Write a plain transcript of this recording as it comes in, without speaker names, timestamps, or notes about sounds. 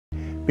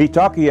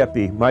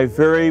Bitakiepi, my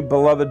very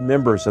beloved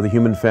members of the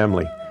human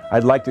family,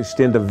 I'd like to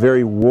extend a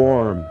very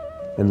warm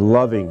and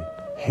loving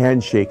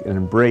handshake and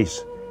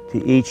embrace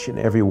to each and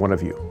every one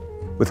of you.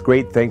 With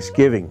great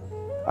thanksgiving,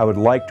 I would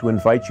like to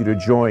invite you to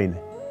join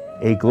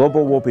a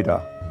Global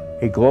Wopida,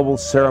 a global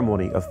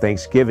ceremony of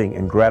thanksgiving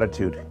and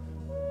gratitude,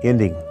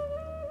 ending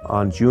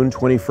on June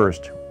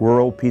 21st,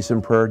 World Peace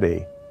and Prayer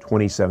Day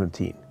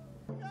 2017.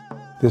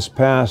 This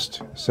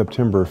past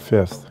September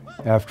 5th,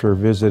 after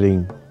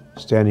visiting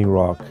Standing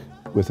Rock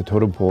with the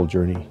Totem Pole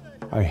Journey,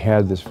 I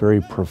had this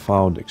very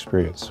profound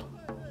experience.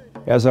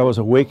 As I was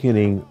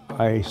awakening,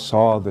 I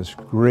saw this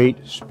great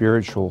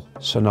spiritual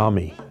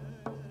tsunami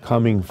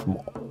coming from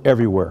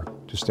everywhere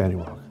to Standing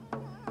Rock.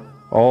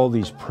 All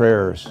these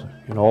prayers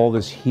and all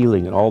this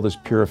healing and all this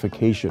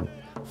purification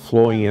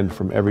flowing in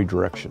from every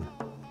direction.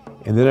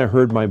 And then I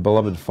heard my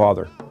beloved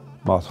father,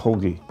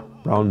 Matholgi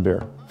Brown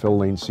Bear, Phil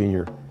Lane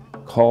Sr.,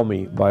 call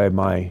me by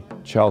my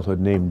childhood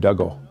name,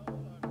 Duggo.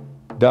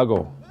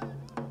 Duggo,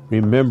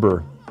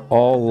 remember,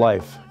 all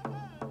life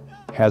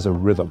has a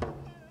rhythm.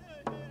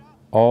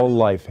 All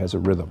life has a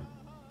rhythm.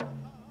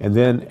 And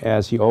then,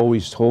 as he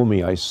always told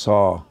me, I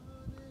saw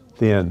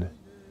then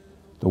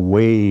the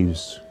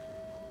waves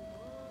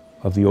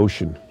of the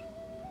ocean,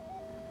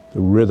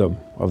 the rhythm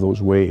of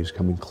those waves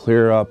coming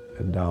clear up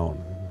and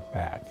down,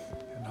 back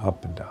and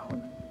up and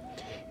down.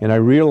 And I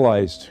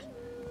realized,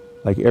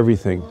 like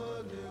everything,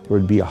 there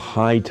would be a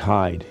high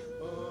tide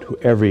to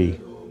every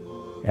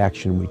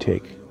action we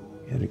take.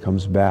 And it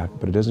comes back,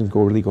 but it doesn't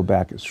really go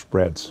back, it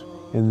spreads.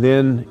 And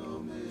then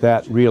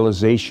that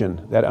realization,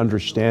 that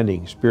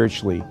understanding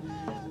spiritually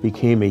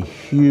became a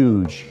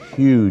huge,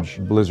 huge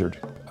blizzard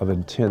of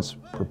intense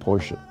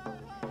proportion.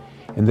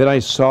 And then I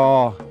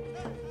saw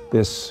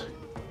this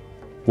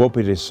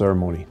Wopida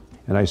ceremony,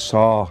 and I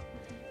saw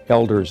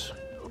elders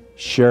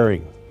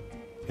sharing.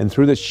 And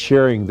through this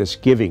sharing, this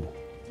giving,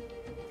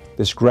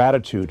 this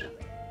gratitude,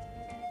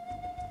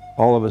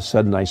 all of a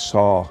sudden I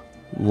saw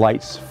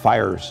lights,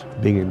 fires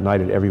being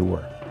ignited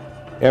everywhere.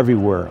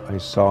 Everywhere I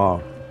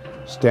saw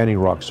Standing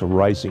Rocks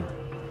arising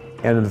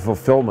and in the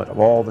fulfillment of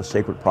all the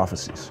sacred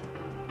prophecies.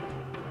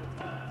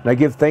 And I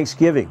give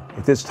thanksgiving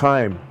at this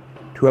time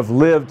to have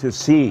lived to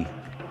see,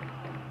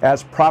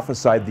 as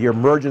prophesied, the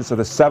emergence of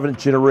the seventh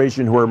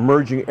generation who are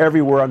emerging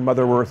everywhere on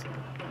Mother Earth,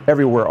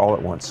 everywhere all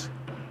at once.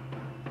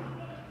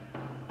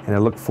 And I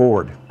look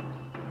forward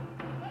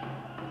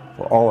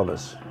for all of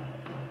us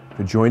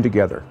to join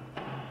together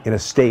in a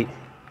state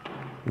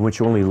in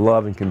which only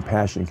love and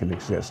compassion can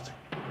exist,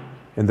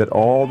 and that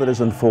all that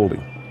is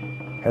unfolding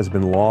has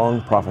been long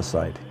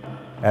prophesied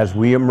as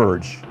we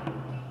emerge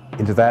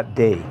into that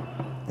day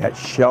that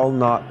shall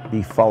not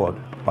be followed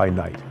by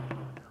night.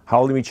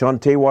 Haulimi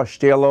chante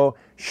washtelo,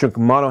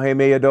 Shukmano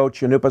hemeado,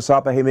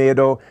 Chinupasapa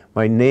hemeado.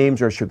 My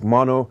names are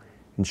Shukmano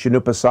and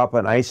Chinupasapa,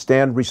 and I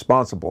stand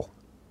responsible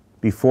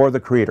before the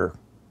Creator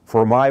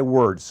for my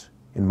words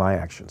and my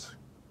actions.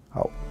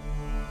 Out.